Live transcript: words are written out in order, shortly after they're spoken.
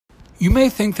You may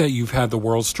think that you've had the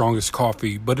world's strongest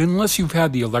coffee, but unless you've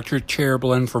had the electric chair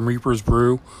blend from Reaper's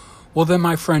Brew, well then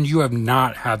my friend, you have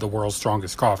not had the world's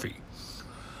strongest coffee.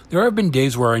 There have been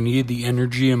days where I needed the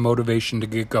energy and motivation to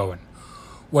get going,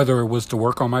 whether it was to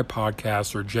work on my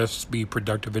podcast or just be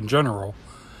productive in general,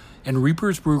 and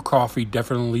Reaper's Brew coffee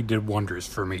definitely did wonders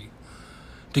for me.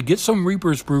 To get some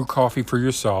Reaper's Brew coffee for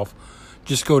yourself,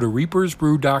 just go to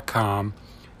reapersbrew.com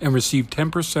and receive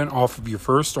 10% off of your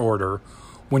first order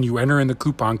when you enter in the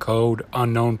coupon code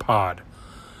UnknownPod.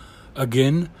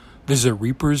 Again, visit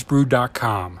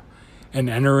reapersbrew.com and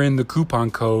enter in the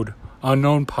coupon code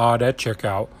UnknownPod at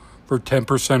checkout for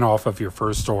 10% off of your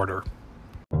first order.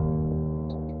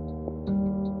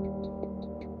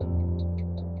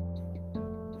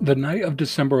 The night of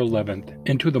December 11th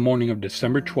into the morning of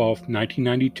December 12th,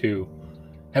 1992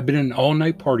 had been an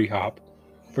all-night party hop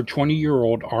for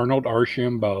 20-year-old Arnold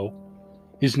Archambeau,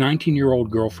 his 19-year-old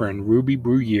girlfriend Ruby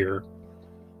Bruguier,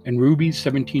 and Ruby's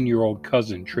 17-year-old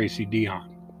cousin Tracy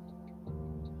Dion.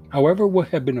 However, what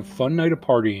had been a fun night of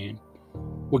partying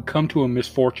would come to a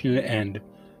misfortunate end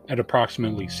at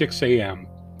approximately 6 a.m.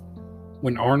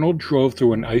 when Arnold drove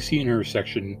through an icy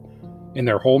intersection in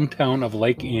their hometown of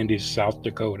Lake Andes, South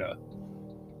Dakota,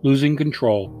 losing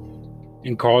control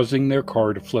and causing their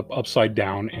car to flip upside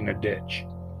down in a ditch.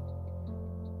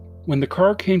 When the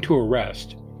car came to a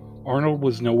rest, Arnold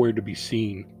was nowhere to be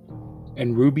seen,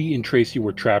 and Ruby and Tracy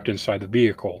were trapped inside the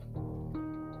vehicle.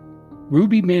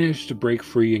 Ruby managed to break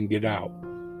free and get out,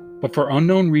 but for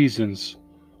unknown reasons,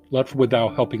 left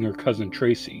without helping her cousin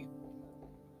Tracy.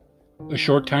 A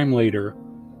short time later,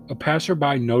 a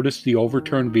passerby noticed the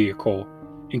overturned vehicle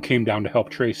and came down to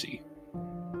help Tracy.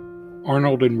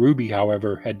 Arnold and Ruby,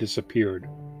 however, had disappeared.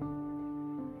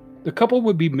 The couple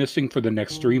would be missing for the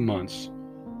next 3 months,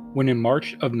 when in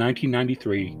March of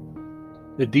 1993,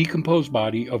 the decomposed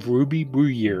body of Ruby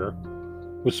Bruguier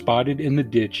was spotted in the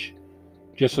ditch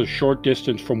just a short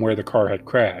distance from where the car had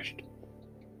crashed.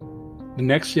 The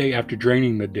next day after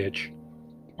draining the ditch,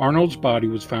 Arnold's body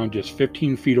was found just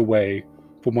 15 feet away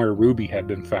from where Ruby had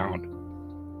been found.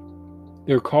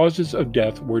 Their causes of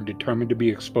death were determined to be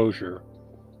exposure,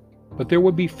 but there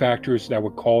would be factors that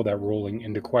would call that ruling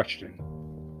into question.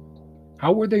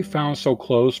 How were they found so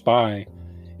close by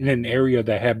in an area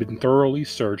that had been thoroughly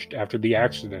searched after the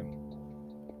accident?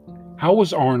 How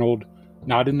was Arnold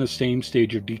not in the same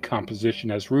stage of decomposition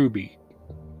as Ruby?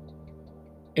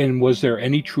 And was there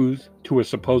any truth to a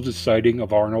supposed sighting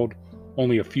of Arnold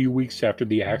only a few weeks after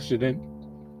the accident?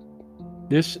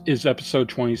 This is episode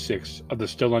 26 of the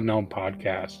Still Unknown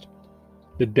podcast,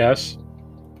 The Deaths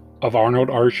of Arnold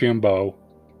Archambeau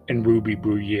and Ruby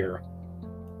Bruguier.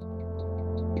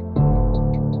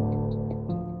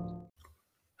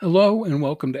 Hello and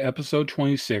welcome to episode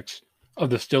 26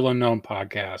 of the Still Unknown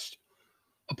podcast,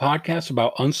 a podcast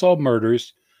about unsolved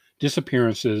murders,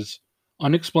 disappearances,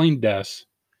 unexplained deaths,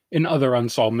 and other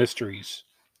unsolved mysteries.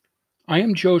 I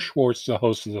am Joe Schwartz, the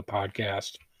host of the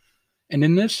podcast, and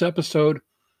in this episode,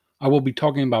 I will be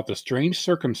talking about the strange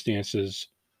circumstances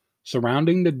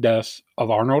surrounding the deaths of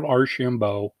Arnold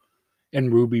Archambeau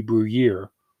and Ruby Bruguier,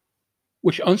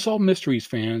 which Unsolved Mysteries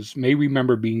fans may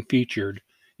remember being featured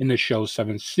in the show's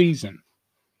 7th season.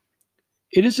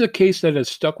 It is a case that has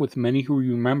stuck with many who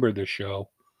remember the show,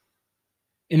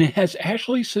 and it has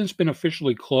actually since been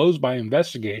officially closed by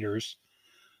investigators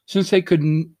since they could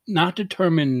not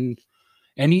determine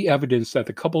any evidence that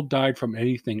the couple died from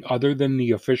anything other than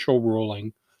the official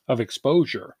ruling of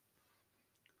exposure.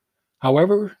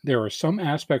 However, there are some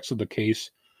aspects of the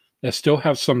case that still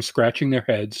have some scratching their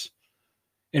heads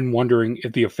and wondering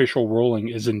if the official ruling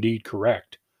is indeed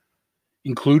correct,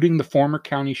 including the former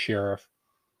county sheriff,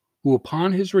 who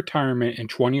upon his retirement in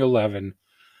 2011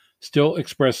 still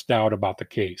expressed doubt about the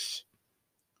case.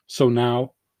 So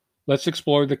now, let's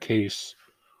explore the case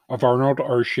of Arnold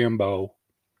Archambeau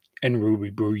and Ruby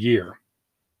Bruguier.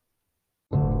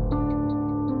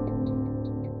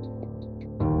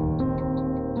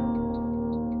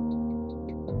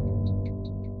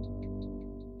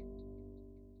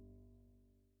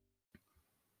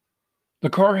 The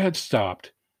car had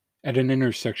stopped at an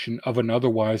intersection of an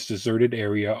otherwise deserted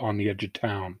area on the edge of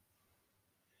town.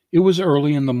 It was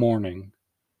early in the morning,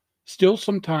 still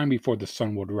some time before the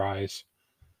sun would rise,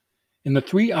 and the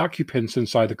 3 occupants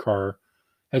inside the car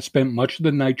had spent much of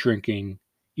the night drinking,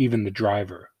 even the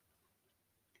driver.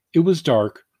 It was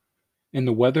dark, and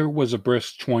the weather was a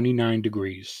brisk 29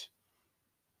 degrees.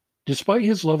 Despite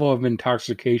his level of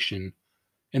intoxication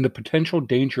and the potential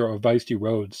danger of icy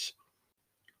roads,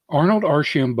 Arnold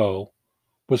Archambeau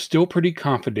was still pretty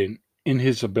confident in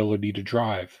his ability to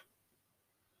drive.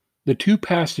 The 2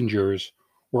 passengers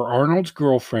were Arnold's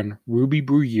girlfriend, Ruby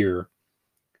Bruguier,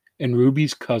 and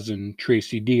Ruby's cousin,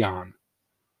 Tracy Dion.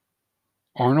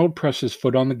 Arnold pressed his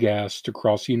foot on the gas to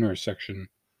cross the intersection,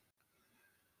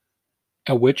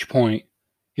 at which point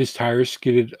his tires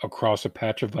skidded across a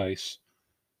patch of ice,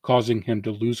 causing him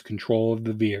to lose control of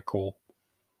the vehicle,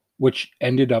 which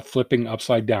ended up flipping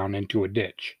upside down into a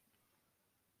ditch.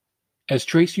 As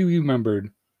Tracy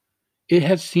remembered, it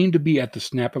had seemed to be at the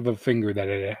snap of a finger that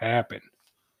it had happened,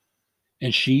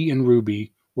 and she and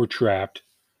Ruby were trapped,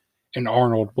 and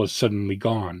Arnold was suddenly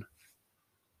gone.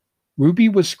 Ruby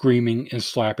was screaming and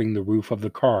slapping the roof of the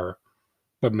car,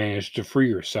 but managed to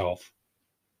free herself.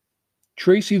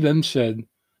 Tracy then said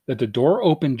that the door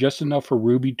opened just enough for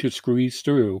Ruby to squeeze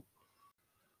through,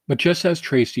 but just as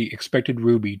Tracy expected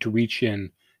Ruby to reach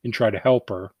in and try to help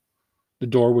her, the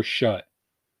door was shut,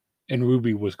 and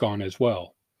Ruby was gone as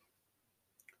well.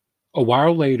 A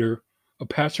while later, a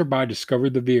passerby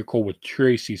discovered the vehicle with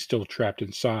Tracy still trapped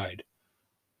inside.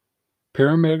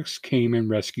 Paramedics came and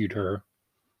rescued her,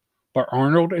 but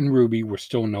Arnold and Ruby were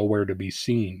still nowhere to be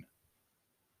seen.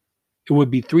 It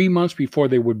would be 3 months before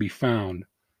they would be found,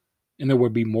 and there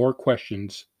would be more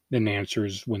questions than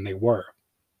answers when they were.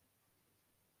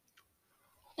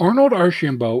 Arnold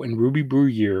Archambeau and Ruby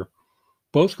Bruguier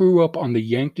both grew up on the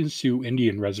Yankton Sioux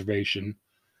Indian Reservation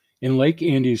in Lake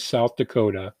Andes, South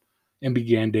Dakota, and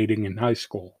began dating in high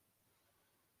school.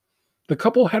 The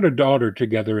couple had a daughter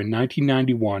together in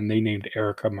 1991 they named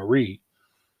Erica Marie,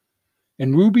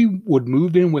 and Ruby would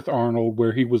move in with Arnold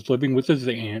where he was living with his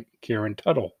aunt, Karen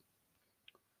Tuttle.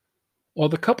 While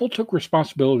the couple took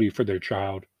responsibility for their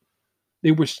child,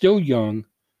 they were still young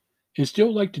and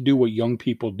still liked to do what young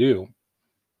people do.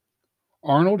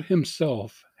 Arnold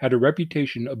himself had a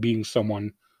reputation of being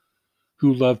someone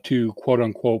who loved to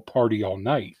quote-unquote party all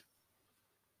night.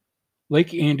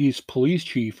 Lake Andes police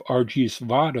chief R.G.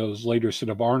 Savados later said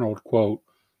of Arnold, quote,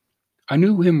 "I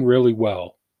knew him really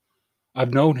well.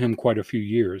 I've known him quite a few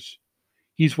years.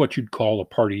 He's what you'd call a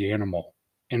party animal,"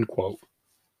 end quote.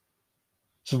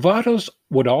 Savados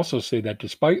would also say that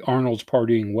despite Arnold's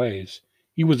partying ways,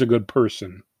 he was a good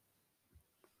person.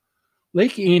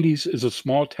 Lake Andes is a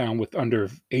small town with under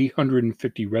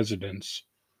 850 residents,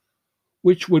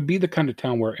 which would be the kind of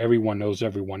town where everyone knows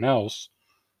everyone else.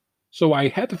 So I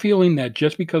had the feeling that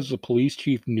just because the police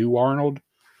chief knew Arnold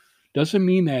doesn't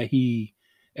mean that he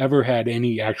ever had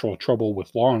any actual trouble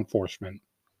with law enforcement.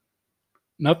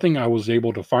 Nothing I was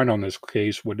able to find on this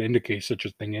case would indicate such a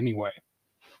thing anyway.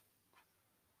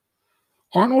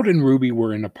 Arnold and Ruby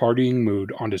were in a partying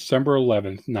mood on December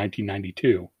 11th,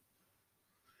 1992.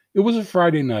 It was a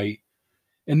Friday night,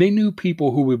 and they knew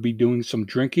people who would be doing some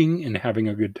drinking and having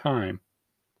a good time.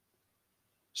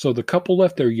 So the couple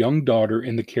left their young daughter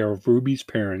in the care of Ruby's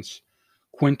parents,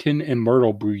 Quentin and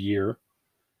Myrtle Bruguier,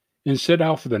 and set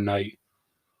out for the night,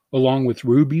 along with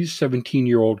Ruby's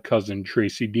 17-year-old cousin,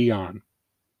 Tracy Dion.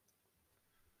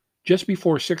 Just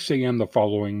before 6 a.m. the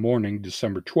following morning,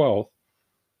 December 12th,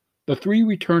 the three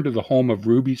returned to the home of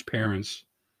Ruby's parents.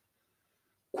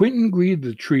 Quentin greeted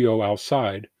the trio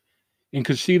outside and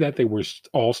could see that they were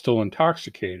all still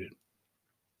intoxicated.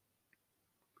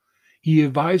 He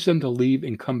advised them to leave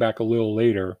and come back a little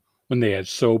later when they had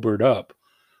sobered up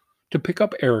to pick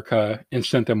up Erica and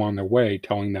sent them on their way,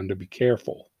 telling them to be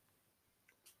careful.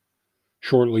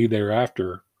 Shortly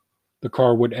thereafter, the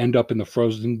car would end up in the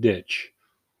frozen ditch,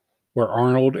 where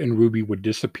Arnold and Ruby would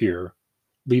disappear,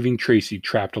 leaving Tracy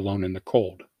trapped alone in the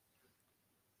cold.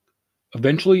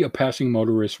 Eventually, a passing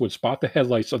motorist would spot the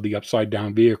headlights of the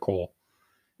upside-down vehicle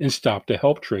and stop to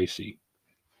help Tracy.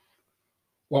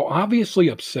 While obviously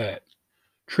upset,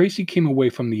 Tracy came away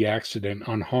from the accident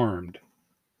unharmed.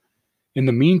 In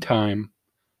the meantime,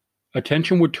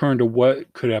 attention would turn to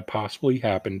what could have possibly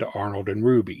happened to Arnold and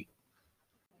Ruby.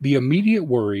 The immediate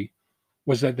worry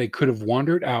was that they could have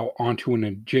wandered out onto an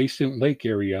adjacent lake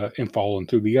area and fallen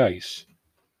through the ice.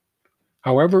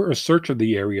 However, a search of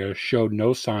the area showed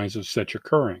no signs of such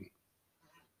occurring.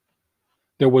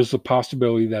 There was the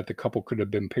possibility that the couple could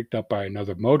have been picked up by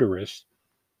another motorist,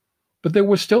 but there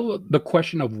was still the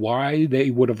question of why they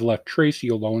would have left Tracy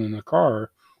alone in the car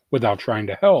without trying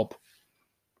to help.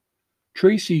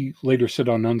 Tracy later said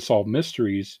on Unsolved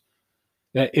Mysteries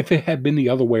that if it had been the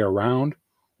other way around,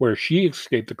 where she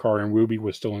escaped the car and Ruby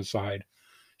was still inside,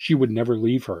 she would never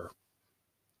leave her.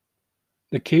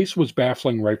 The case was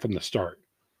baffling right from the start.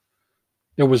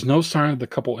 There was no sign of the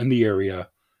couple in the area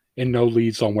and no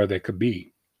leads on where they could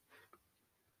be.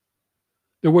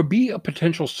 There would be a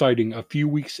potential sighting a few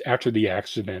weeks after the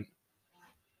accident.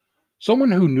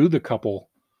 Someone who knew the couple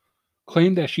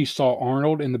claimed that she saw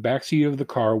Arnold in the backseat of the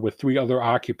car with 3 other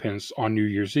occupants on New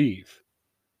Year's Eve.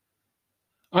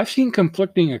 I've seen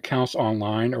conflicting accounts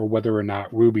online or whether or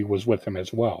not Ruby was with him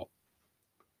as well.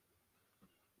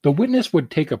 The witness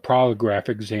would take a polygraph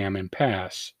exam and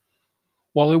pass,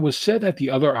 while it was said that the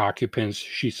other occupants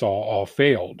she saw all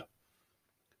failed.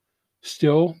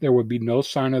 Still, there would be no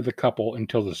sign of the couple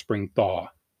until the spring thaw.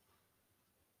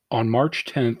 On March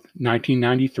 10,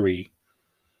 1993,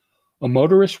 a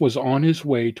motorist was on his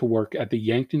way to work at the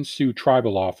Yankton Sioux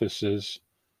tribal offices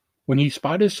when he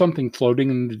spotted something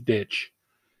floating in the ditch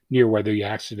near where the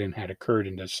accident had occurred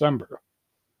in December.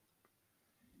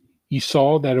 He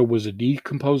saw that it was a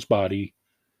decomposed body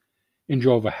and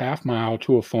drove a half mile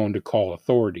to a phone to call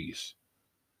authorities.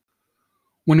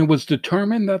 When it was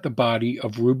determined that the body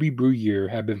of Ruby Bruguier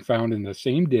had been found in the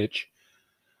same ditch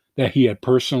that he had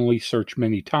personally searched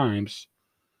many times,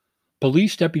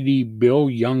 Police Deputy Bill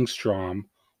Youngstrom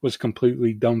was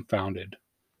completely dumbfounded.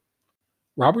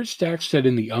 Robert Stack said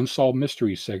in the Unsolved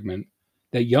Mysteries segment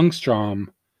that Youngstrom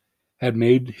had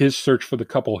made his search for the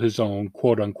couple his own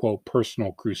quote-unquote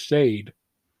personal crusade,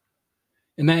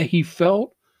 and that he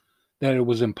felt that it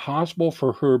was impossible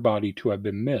for her body to have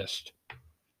been missed.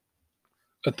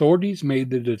 Authorities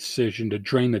made the decision to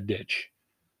drain the ditch,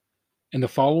 and the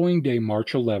following day,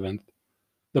 March 11th,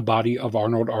 the body of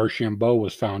Arnold Archambeau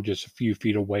was found just a few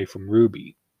feet away from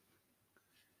Ruby.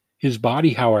 His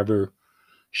body, however,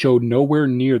 showed nowhere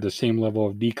near the same level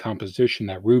of decomposition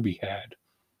that Ruby had.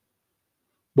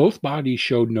 Both bodies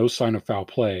showed no sign of foul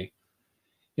play,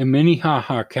 and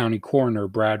Minnehaha County Coroner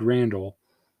Brad Randall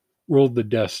ruled the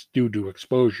deaths due to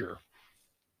exposure.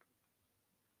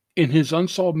 In his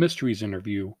Unsolved Mysteries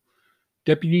interview,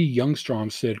 Deputy Youngstrom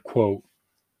said, quote,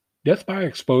 "Death by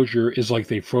exposure is like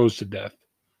they froze to death.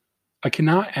 I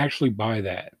cannot actually buy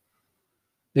that.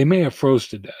 They may have froze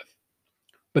to death,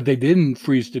 but they didn't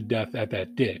freeze to death at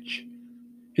that ditch.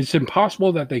 It's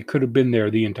impossible that they could have been there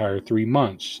the entire 3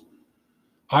 months.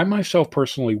 I myself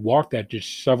personally walked that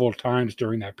ditch several times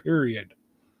during that period.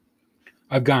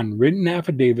 I've gotten written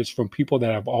affidavits from people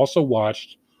that have also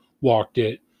walked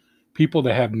it, people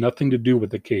that have nothing to do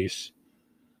with the case.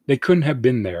 They couldn't have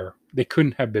been there. They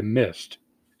couldn't have been missed."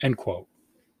 End quote.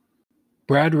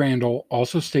 Brad Randall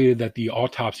also stated that the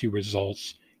autopsy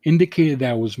results indicated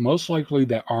that it was most likely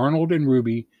that Arnold and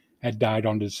Ruby had died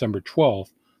on December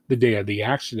 12th, the day of the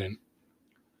accident,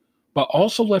 but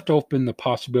also left open the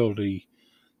possibility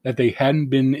that they hadn't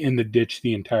been in the ditch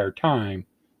the entire time,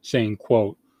 saying,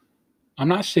 quote, "I'm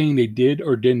not saying they did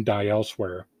or didn't die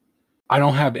elsewhere. I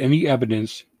don't have any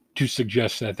evidence to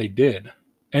suggest that they did.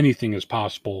 Anything is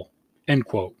possible." End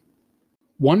quote.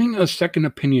 Wanting a second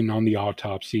opinion on the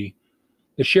autopsy,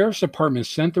 the sheriff's department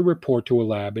sent the report to a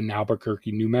lab in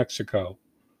Albuquerque, New Mexico.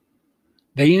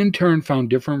 They in turn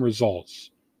found different results,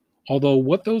 although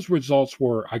what those results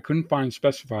were I couldn't find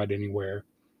specified anywhere.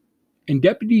 And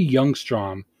Deputy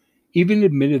Youngstrom even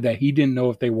admitted that he didn't know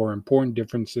if they were important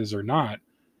differences or not,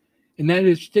 and that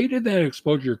it stated that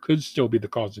exposure could still be the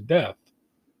cause of death.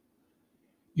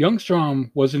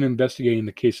 Youngstrom wasn't investigating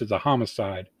the case as a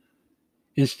homicide,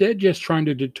 instead just trying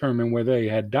to determine whether they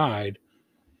had died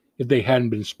if they hadn't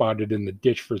been spotted in the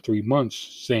ditch for 3 months,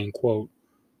 saying, quote,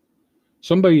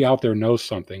 "Somebody out there knows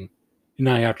something, and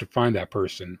I have to find that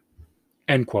person."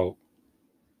 End quote.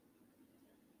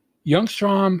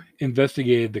 Youngstrom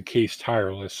investigated the case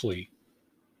tirelessly,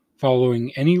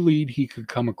 following any lead he could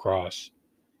come across,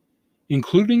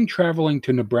 including traveling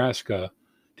to Nebraska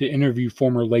to interview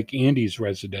former Lake Andes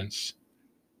residents.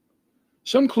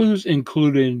 Some clues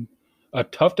included a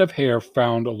tuft of hair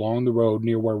found along the road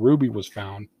near where Ruby was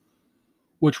found,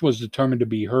 which was determined to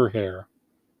be her hair.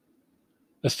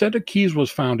 A set of keys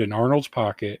was found in Arnold's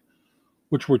pocket,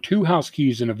 which were 2 house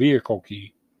keys and a vehicle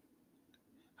key.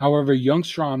 However,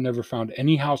 Youngstrom never found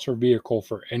any house or vehicle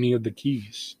for any of the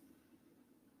keys.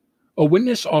 A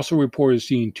witness also reported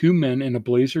seeing 2 men in a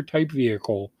Blazer-type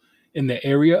vehicle in the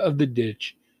area of the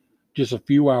ditch just a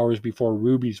few hours before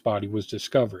Ruby's body was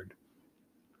discovered.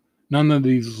 None of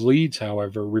these leads,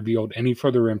 however, revealed any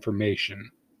further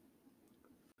information.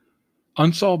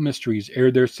 Unsolved Mysteries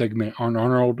aired their segment on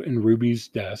Arnold and Ruby's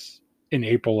deaths in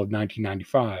April of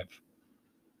 1995.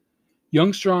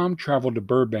 Youngstrom traveled to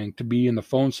Burbank to be in the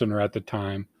phone center at the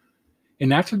time,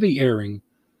 and after the airing,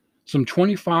 some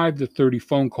 25 to 30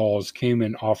 phone calls came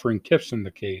in offering tips in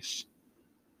the case.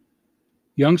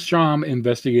 Youngstrom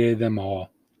investigated them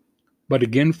all, but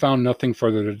again found nothing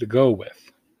further to go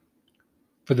with.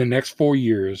 For the next 4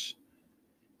 years,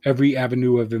 every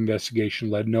avenue of investigation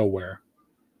led nowhere,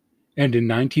 and in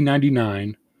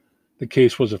 1999, the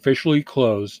case was officially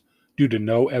closed due to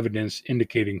no evidence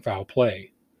indicating foul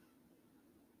play.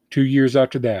 2 years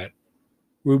after that,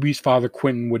 Ruby's father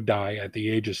Quentin would die at the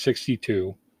age of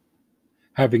 62,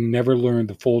 having never learned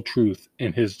the full truth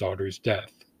in his daughter's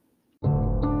death.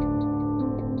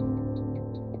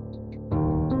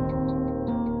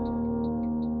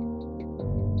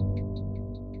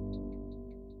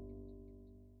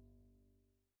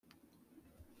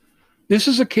 This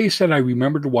is a case that I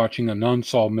remembered watching on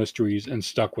Unsolved Mysteries and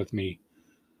stuck with me,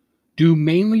 due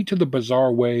mainly to the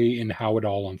bizarre way in how it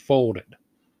all unfolded.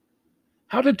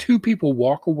 How did two people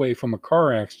walk away from a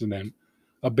car accident,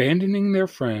 abandoning their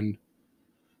friend,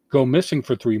 go missing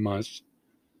for 3 months,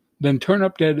 then turn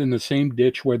up dead in the same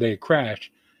ditch where they had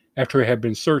crashed after it had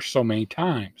been searched so many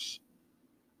times?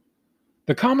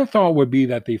 The common thought would be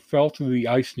that they fell through the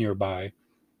ice nearby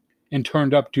and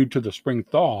turned up due to the spring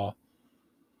thaw,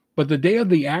 but the day of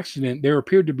the accident there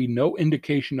appeared to be no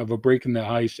indication of a break in the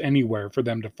ice anywhere for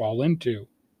them to fall into.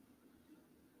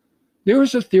 There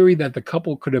is a theory that the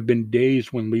couple could have been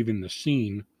dazed when leaving the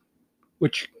scene,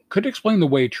 which could explain the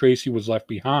way Tracy was left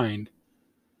behind,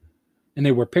 and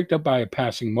they were picked up by a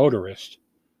passing motorist.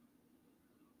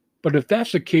 But if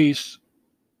that's the case,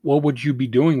 what would you be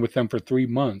doing with them for 3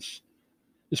 months?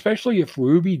 Especially if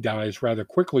Ruby dies rather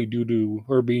quickly due to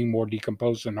her being more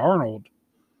decomposed than Arnold.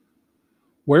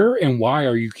 Where and why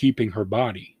are you keeping her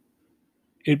body?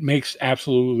 It makes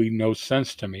absolutely no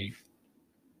sense to me.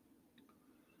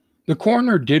 The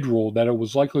coroner did rule that it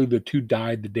was likely the two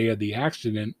died the day of the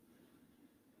accident,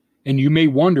 and you may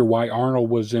wonder why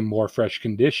Arnold was in more fresh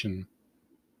condition.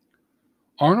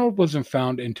 Arnold wasn't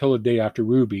found until a day after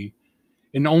Ruby,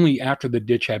 and only after the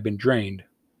ditch had been drained.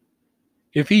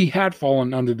 If he had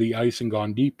fallen under the ice and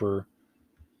gone deeper,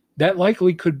 that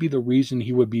likely could be the reason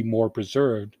he would be more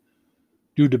preserved,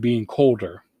 due to being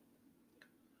colder.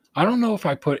 I don't know if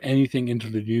I put anything into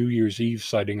the New Year's Eve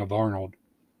sighting of Arnold.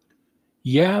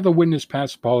 Yeah, the witness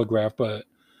passed a polygraph, but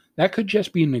that could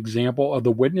just be an example of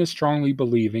the witness strongly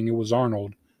believing it was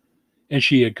Arnold, and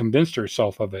she had convinced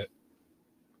herself of it.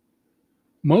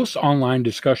 Most online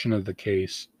discussion of the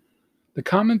case, the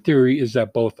common theory is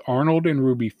that both Arnold and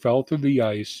Ruby fell through the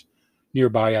ice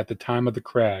nearby at the time of the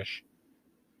crash,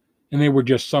 and they were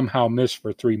just somehow missed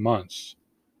for 3 months.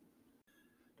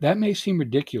 That may seem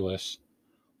ridiculous,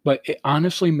 but it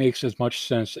honestly makes as much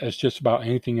sense as just about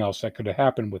anything else that could have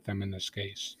happened with them in this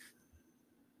case.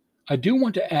 I do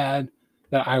want to add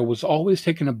that I was always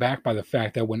taken aback by the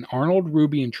fact that when Arnold,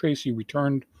 Ruby, and Tracy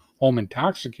returned home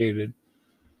intoxicated,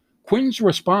 Quentin's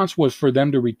response was for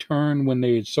them to return when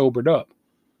they had sobered up.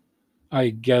 I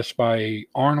guess by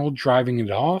Arnold driving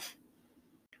it off?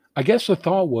 I guess the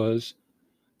thought was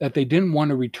that they didn't want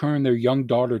to return their young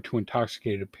daughter to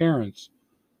intoxicated parents,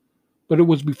 but it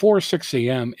was before 6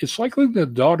 a.m. It's likely the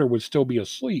daughter would still be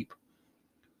asleep.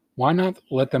 Why not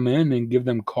let them in and give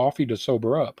them coffee to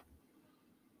sober up?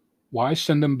 Why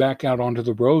send them back out onto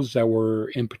the roads that were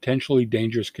in potentially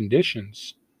dangerous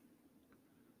conditions?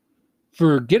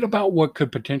 Forget about what could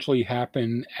potentially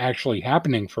happen actually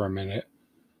happening for a minute.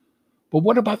 But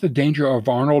what about the danger of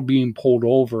Arnold being pulled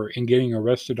over and getting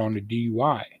arrested on a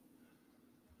DUI?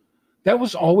 That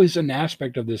was always an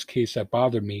aspect of this case that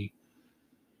bothered me,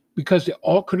 because it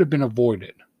all could have been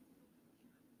avoided.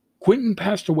 Quentin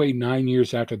passed away 9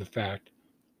 years after the fact,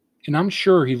 and I'm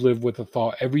sure he lived with the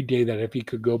thought every day that if he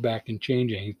could go back and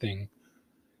change anything,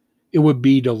 it would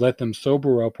be to let them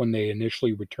sober up when they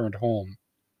initially returned home.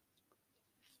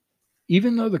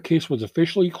 Even though the case was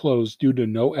officially closed due to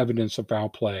no evidence of foul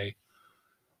play,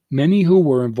 many who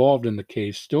were involved in the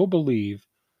case still believe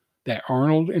that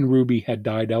Arnold and Ruby had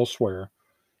died elsewhere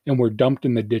and were dumped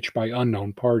in the ditch by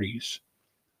unknown parties.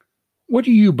 What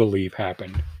do you believe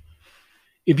happened?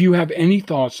 If you have any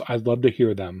thoughts, I'd love to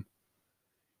hear them.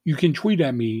 You can tweet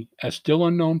at me at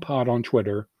StillUnknownPod on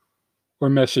Twitter, or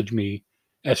message me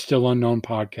at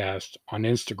StillUnknownPodcast on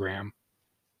Instagram.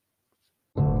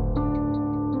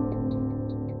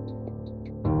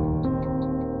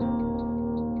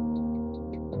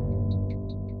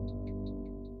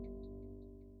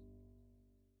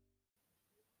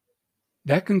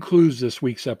 That concludes this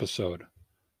week's episode.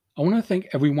 I want to thank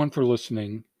everyone for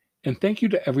listening, and thank you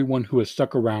to everyone who has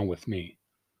stuck around with me.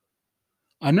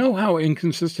 I know how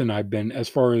inconsistent I've been as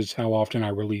far as how often I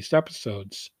released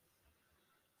episodes.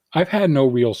 I've had no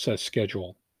real set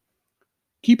schedule.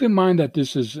 Keep in mind that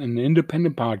this is an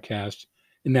independent podcast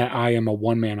and that I am a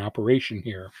one-man operation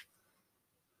here.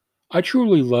 I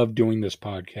truly love doing this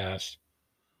podcast,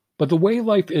 but the way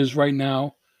life is right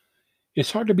now,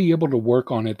 it's hard to be able to work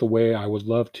on it the way I would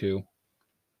love to.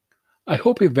 I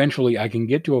hope eventually I can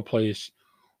get to a place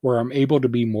where I'm able to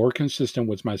be more consistent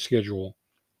with my schedule.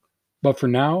 But for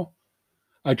now,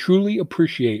 I truly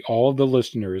appreciate all of the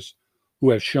listeners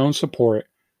who have shown support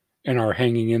and are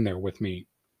hanging in there with me.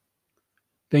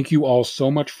 Thank you all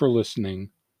so much for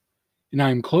listening. And I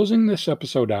am closing this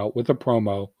episode out with a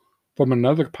promo from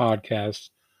another podcast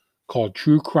called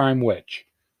True Crime Witch.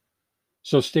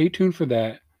 So stay tuned for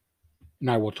that, and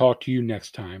I will talk to you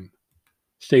next time.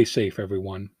 Stay safe,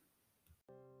 everyone.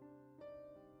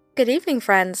 Good evening,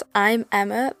 friends. I'm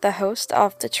Emma, the host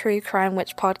of the True Crime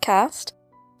Witch podcast.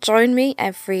 Join me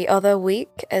every other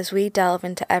week as we delve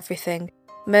into everything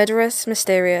murderous,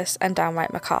 mysterious, and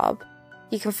downright macabre.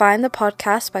 You can find the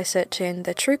podcast by searching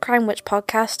the True Crime Witch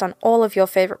podcast on all of your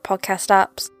favourite podcast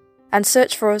apps, and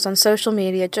search for us on social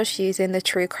media just using the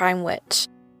True Crime Witch.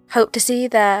 Hope to see you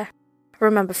there.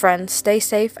 Remember, friends, stay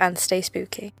safe and stay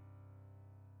spooky.